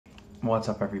What's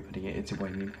up, everybody? It's your boy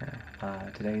New here.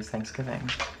 Today is Thanksgiving.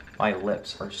 My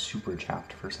lips are super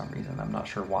chapped for some reason. I'm not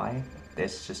sure why.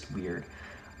 It's just weird.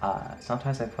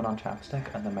 Sometimes I put on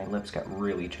chapstick and then my lips get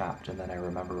really chapped, and then I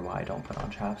remember why I don't put on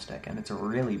chapstick, and it's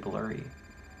really blurry.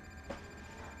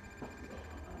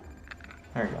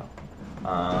 There you go.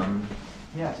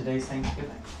 Yeah, today's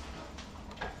Thanksgiving.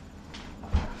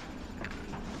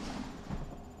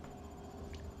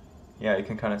 Yeah, you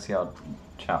can kind of see how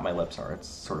chapped my lips are. It's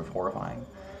sort of horrifying.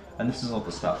 And this is all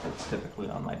the stuff that's typically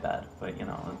on my bed, but you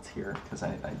know, it's here because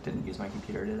I didn't use my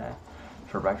computer today.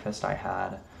 For breakfast, I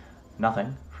had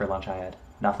nothing. For lunch, I had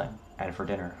nothing. And for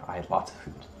dinner, I had lots of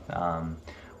food.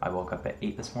 I woke up at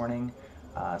 8 this morning,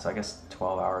 so I guess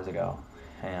 12 hours ago.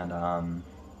 And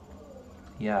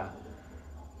yeah.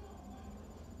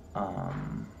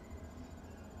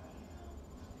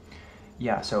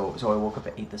 Yeah, so I woke up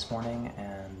at 8 this morning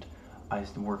and I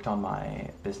worked on my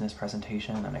business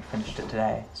presentation and I finished it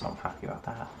today, so I'm happy about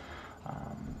that.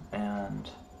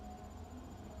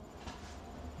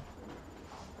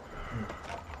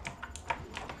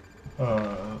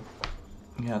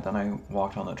 Yeah, then I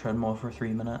walked on the treadmill for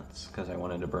 3 minutes because I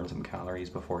wanted to burn some calories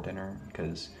before dinner,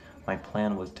 because my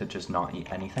plan was to just not eat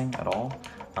anything at all,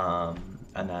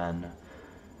 and then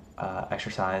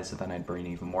exercise, so then I'd burn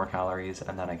even more calories,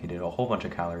 and then I could eat a whole bunch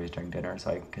of calories during dinner so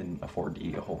I can afford to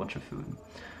eat a whole bunch of food.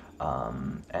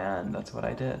 And that's what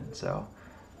I did. So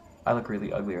I look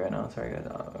really ugly right now. Sorry guys,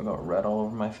 I got red all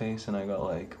over my face and I got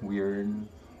like weird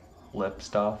lip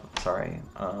stuff. Sorry.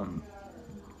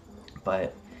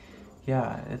 But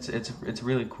yeah, it's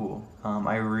really cool.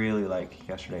 I really like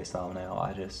yesterday's thumbnail.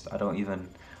 I just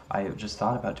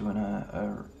thought about doing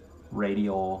a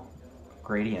radial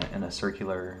gradient in a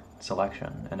circular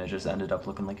selection, and it just ended up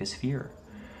looking like a sphere,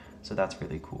 so that's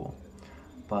really cool.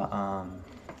 But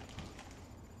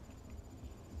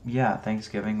yeah,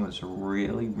 Thanksgiving was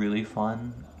really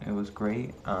fun. It was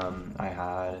great. I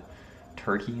had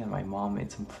turkey, and my mom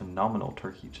made some phenomenal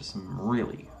turkey, just some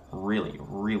really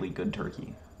good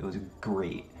turkey. It was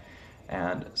great.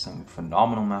 And some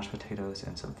phenomenal mashed potatoes,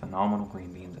 and some phenomenal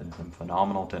green beans, and some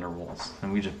phenomenal dinner rolls.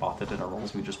 And we just bought the dinner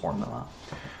rolls, we just warmed them up.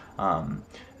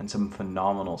 And some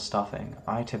phenomenal stuffing.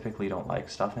 I typically don't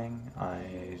like stuffing.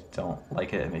 I don't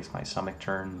like it makes my stomach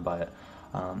churn, but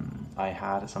I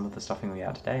had some of the stuffing we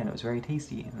had today and it was very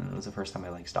tasty, and it was the first time I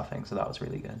liked stuffing, so that was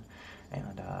really good.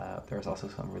 And there was also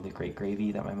some really great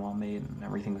gravy that my mom made, and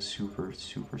everything was super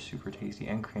tasty,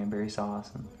 and cranberry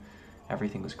sauce, and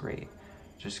everything was great.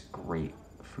 Just great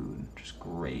food,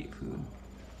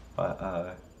 But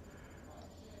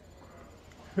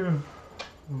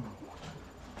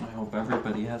I hope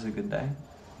everybody has a good day.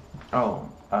 Oh,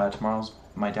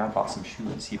 my dad bought some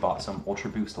shoes. He bought some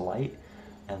Ultra Boost Light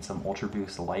and some Ultra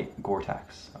Boost Light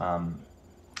Gore-Tex.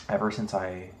 Ever since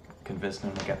I convinced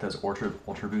him to get those Ultra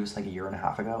Boost like a year and a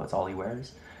half ago, it's all he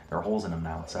wears. There are holes in them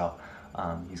now, so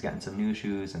he's getting some new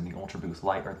shoes, and the Ultra Boost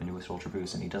Light are the newest Ultra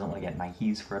Boost, and he doesn't want to get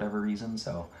Nikes for whatever reason,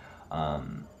 so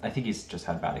I think he's just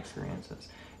had bad experiences.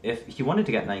 If he wanted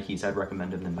to get Nikes, I'd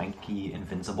recommend him the Nike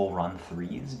Invincible Run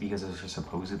 3s, because those are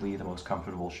supposedly the most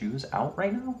comfortable shoes out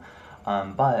right now.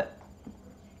 But,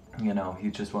 you know, he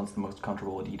just wants the most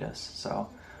comfortable Adidas, so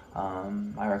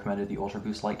I recommended the Ultra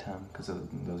Boost Light to him, because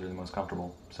those are the most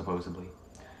comfortable, supposedly.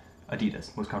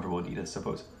 Adidas, most comfortable Adidas,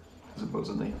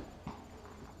 supposedly.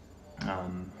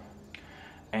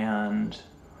 And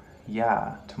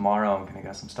yeah, tomorrow I'm gonna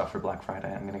get some stuff for Black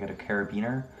Friday. I'm gonna get a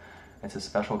carabiner. It's a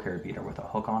special carabiner with a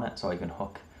hook on it, so I can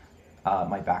hook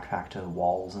my backpack to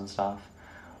walls and stuff.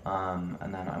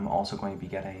 And then I'm also going to be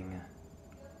getting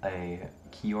a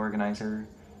key organizer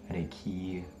and a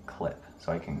key clip,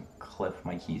 so I can clip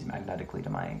my keys magnetically to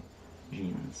my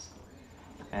jeans.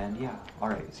 And yeah,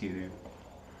 alright, see you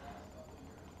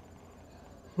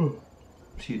dude.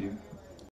 See you dude.